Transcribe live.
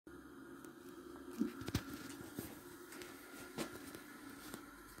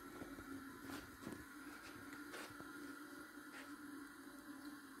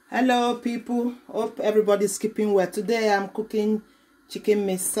Hello people, hope everybody's keeping well. Today I'm cooking chicken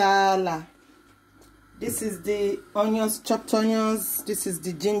masala. This is the onions, chopped onions. This is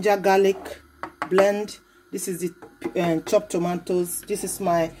the ginger garlic blend. This is the chopped tomatoes. This is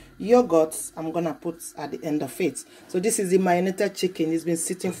my yogurt I'm gonna put at the end of it. So this is the marinated chicken. It's been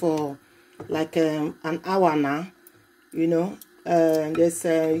sitting for like an hour now, you know. There's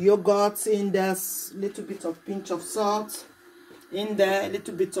yogurt in there, little bit of pinch of salt in there, a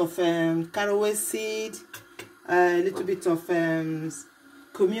little bit of caraway seed, a little bit of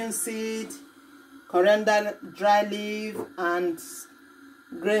cumin seed, coriander dry leaf, and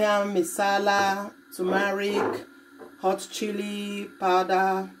graham masala, tumeric, hot chilli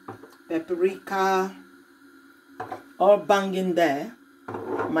powder, paprika, all banging there,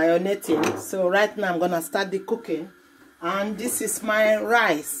 marinating. So right now I'm gonna start the cooking, and this is my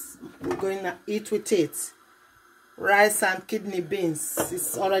rice. We're going to eat with it. Rice and kidney beans.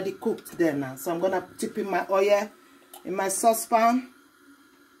 It's already cooked there now. So I'm going to dip in my oil in my saucepan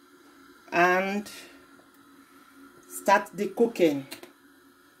and start the cooking.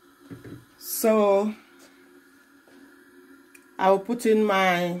 So I will put in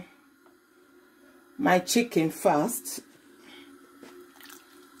my chicken first.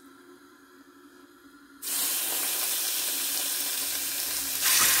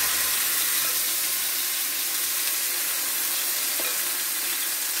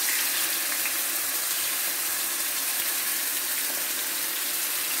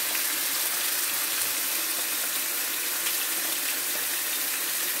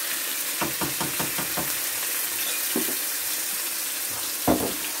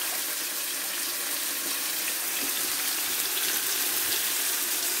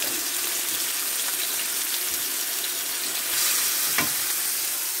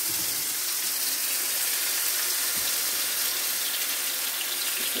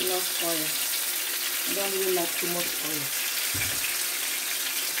 Enough oil. I don't really like too much oil.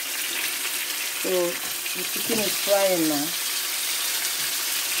 So the chicken is frying now.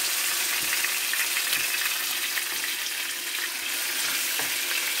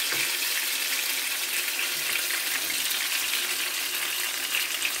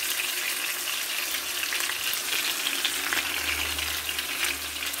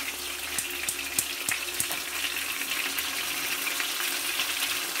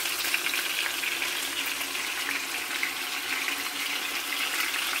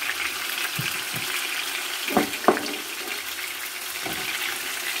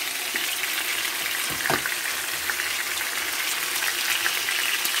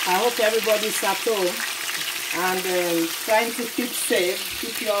 I hope everybody's at home and trying to keep safe.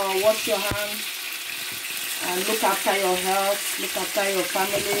 Wash your hands and look after your health, look after your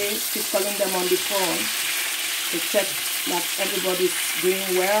family. Keep calling them on the phone to check that everybody's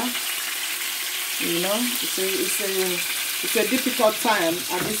doing well. You know, it's a difficult time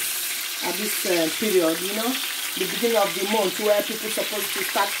at this period. You know, the beginning of the month where people are supposed to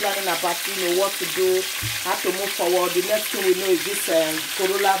start planning about, what to do, how to move forward. The next thing we know is this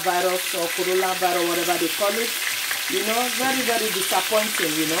coronavirus or coronavirus, whatever they call it. You know, very, very disappointing,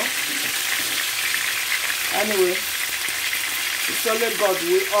 you know. Anyway, it's only God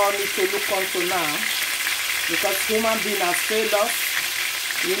we all need to look onto now, because human being has failed us,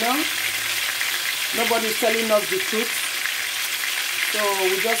 you know. Nobody's telling us the truth. So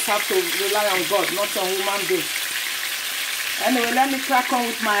we just have to rely on God, not on human beings. Anyway, let me crack on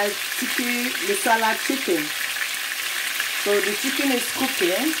with my tikka masala chicken. So the chicken is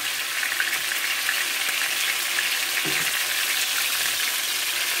cooking.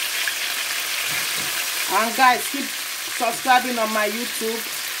 And guys, keep subscribing on my YouTube.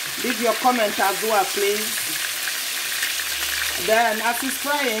 Leave your comment as well, please. Then as it's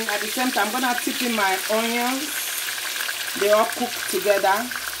frying, at the same time, I'm gonna tip in my onions. They all cook together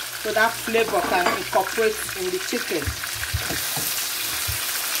so that flavor can incorporate in the chicken.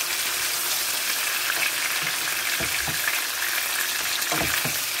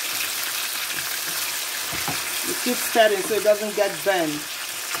 You keep stirring so it doesn't get burned.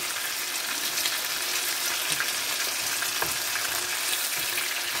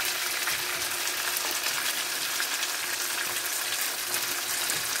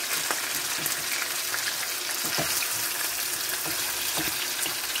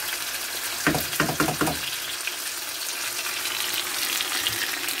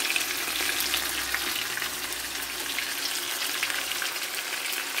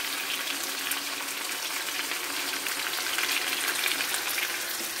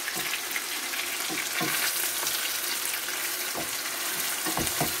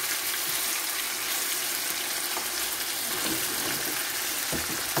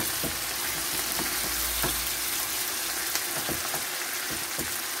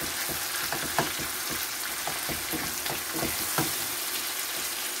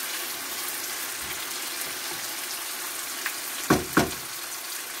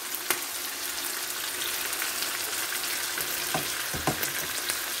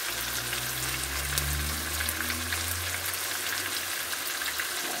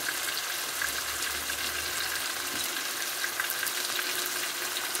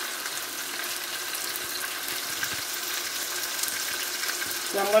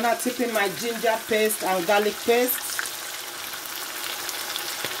 I'm gonna tip in my ginger paste and garlic paste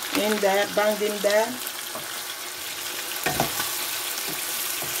in there, bang in there.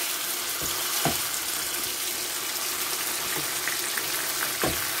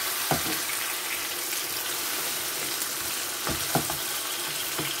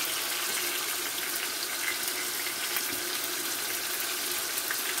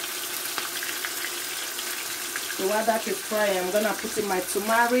 So while that is frying, I'm gonna put in my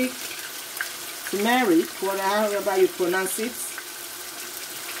tumeric, whatever you pronounce it.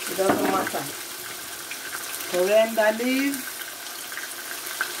 It doesn't matter. Coriander leaf.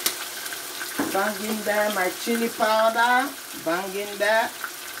 Bang in there. My chili powder. Bang in there.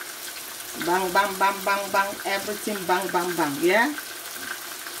 Bang, bang, bang, bang, bang. Everything bang, bang, bang. Yeah?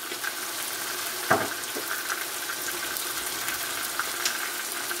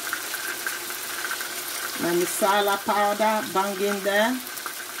 My masala powder. Bang in there.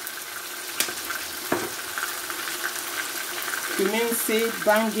 Cumin seed.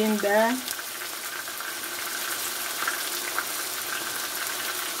 Bang in there.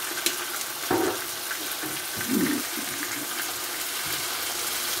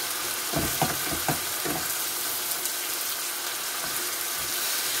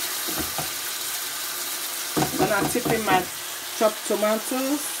 I'm gonna tip in my chopped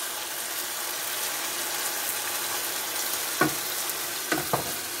tomatoes.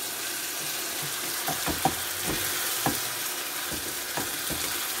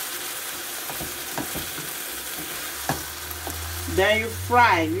 Then you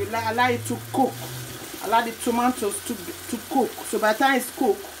fry. You allow it to cook. Allow the tomatoes to cook. So by the time it's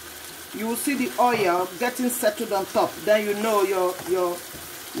cooked, you will see the oil getting settled on top. Then you know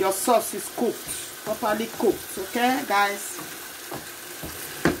your sauce is cooked, properly cooked. Okay, guys.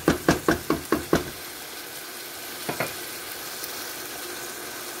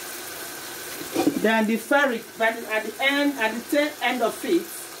 Then the ferric, but at the tail end of it,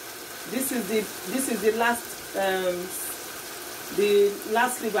 this is the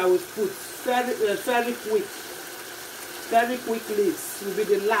last leaf I will put. Ferric wick leaves will be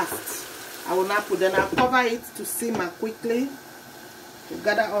the last. I will not put. Then I'll cover it to simmer quickly to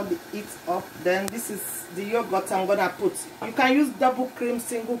gather all the heat up. Then this is the yogurt I'm gonna put. You can use double cream,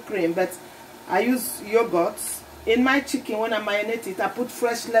 single cream, but I use yogurt. In my chicken, when I marinate it, I put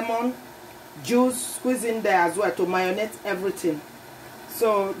fresh lemon juice, squeeze in there as well to marinate everything.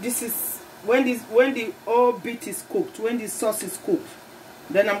 So this is when the whole bit is cooked, when the sauce is cooked,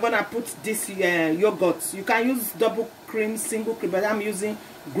 then I'm gonna put this yogurt. You can use double cream, single cream, but I'm using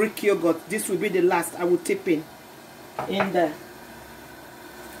Greek yogurt. This will be the last I will tip in there.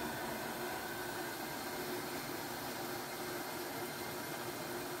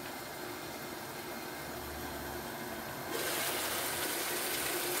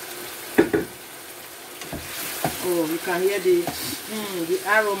 Oh, you can hear the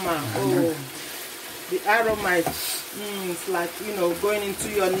aroma. Oh, the aroma it's like, you know, going into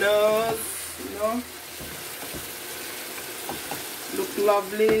your nose, you know. Look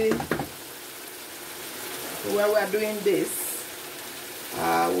lovely. So while we are doing this,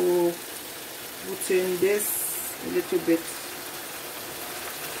 I will put in this a little bit,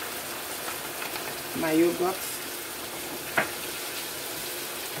 my yogurt.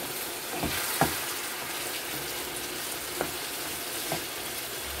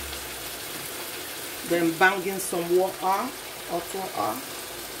 Then bang in some water, hot water.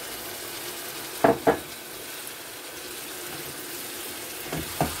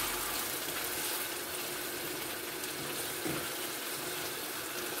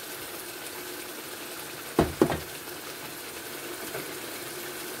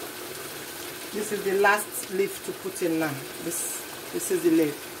 This is the last leaf to put in now. This is the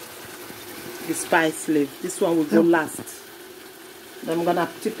leaf, the spice leaf. This one will go last. Then I'm gonna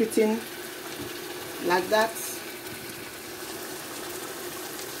tip it in like that.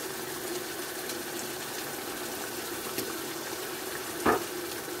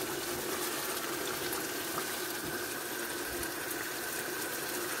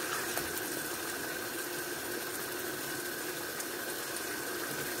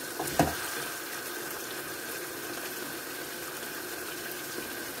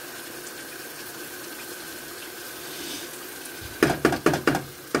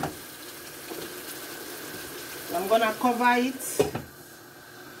 I'm gonna cover it.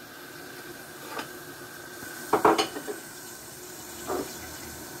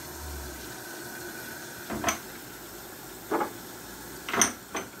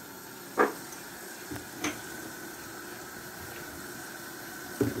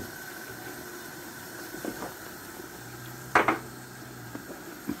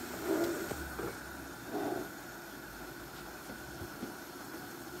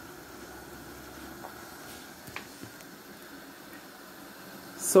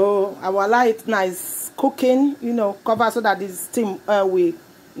 So I will allow it now. It's cooking, you know, cover so that the steam will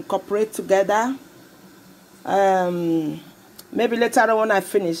incorporate together. Maybe later on when I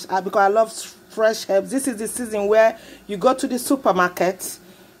finish, because I love fresh herbs. This is the season where you go to the supermarket,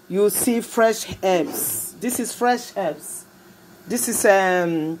 you see fresh herbs. This is fresh herbs. This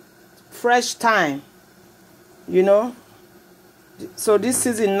is fresh thyme, you know. So this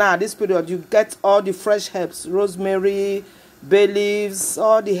season now, this period, you get all the fresh herbs, rosemary, bay leaves,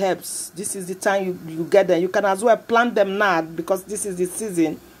 all the herbs. This is the time you get them. You can as well plant them now, because this is the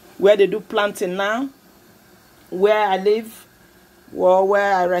season where they do planting now, where I live or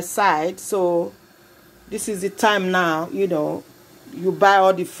where I reside. So this is the time now, you know, you buy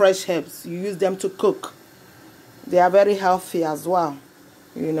all the fresh herbs, you use them to cook. They are very healthy as well,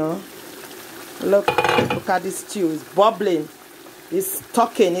 you know. Look at this stew. It's bubbling, it's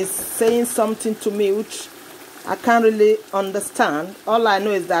talking, it's saying something to me which I can't really understand. All I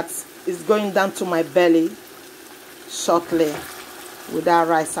know is that it's going down to my belly shortly with that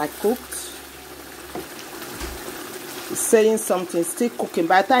rice I cooked. It's saying something, still cooking.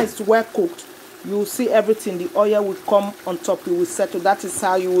 By the time it's well cooked, you will see everything. The oil will come on top, it will settle. That is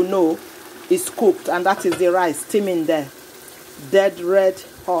how you will know it's cooked. And that is the rice steaming there, dead red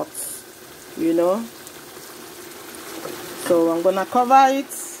hot, you know. So I'm gonna cover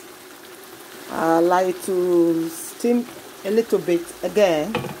it. I allow it to steam a little bit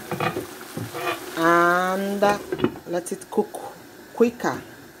again and let it cook quicker.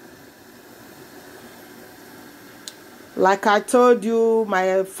 Like I told you,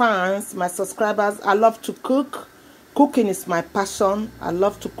 my fans, my subscribers, I love to cook. Cooking is my passion. I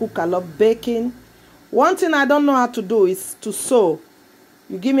love to cook. I love baking. One thing I don't know how to do is to sew.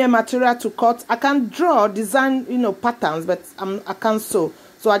 You give me a material to cut, I can draw, design, you know, patterns, but I can't sew.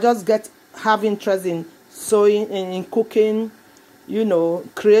 So I just have interest in sewing and in cooking, you know,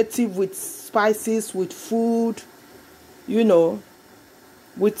 creative with spices, with food, you know,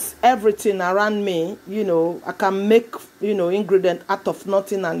 with everything around me. You know, I can make, you know, ingredient out of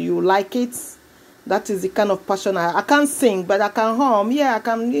nothing and you like it. That is the kind of passion I can't sing, but I can hum. Yeah, I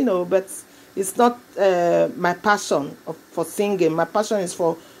can, you know, but it's not my passion for singing. My passion is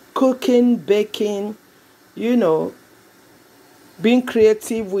for cooking, baking, you know, being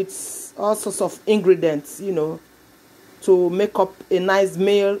creative with all sorts of ingredients, you know, to make up a nice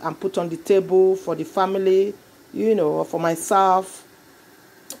meal and put on the table for the family, you know, or for myself,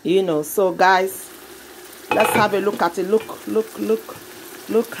 you know. So guys, let's have a look at it. Look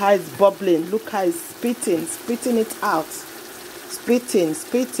how it's bubbling. Look how it's spitting it out. Spitting.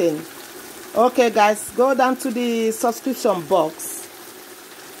 Okay guys, go down to the subscription box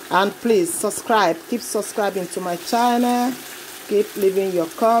and please subscribe. Keep subscribing to my channel. Keep leaving your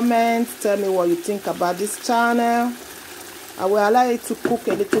comments. Tell me what you think about this channel. I will allow it to cook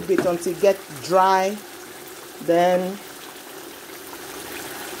a little bit until it gets dry. Then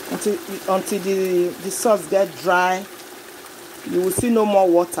until the sauce gets dry, you will see no more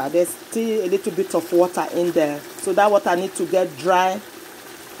water. There's still a little bit of water in there. So that water needs to get dry.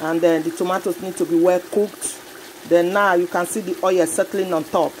 And then the tomatoes need to be well cooked. Then now you can see the oil settling on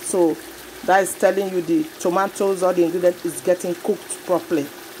top. So that is telling you the tomatoes or the ingredient is getting cooked properly.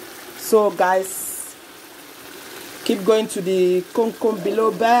 So guys, keep going to the icon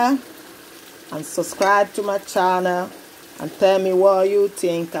below there and subscribe to my channel and tell me what you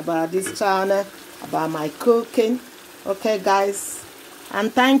think about this channel, about my cooking. Okay guys,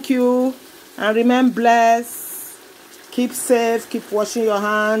 and thank you, and remain blessed. Keep safe, keep washing your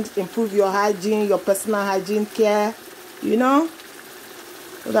hands, improve your hygiene, your personal hygiene care, you know,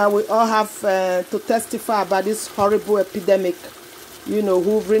 so that we all have to testify about this horrible epidemic, you know,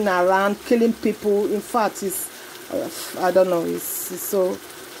 hovering around, killing people. In fact, it's, I don't know, it's so,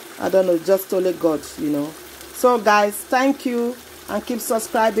 I don't know, just only God, you know. So guys, thank you, and keep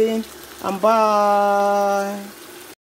subscribing, and bye.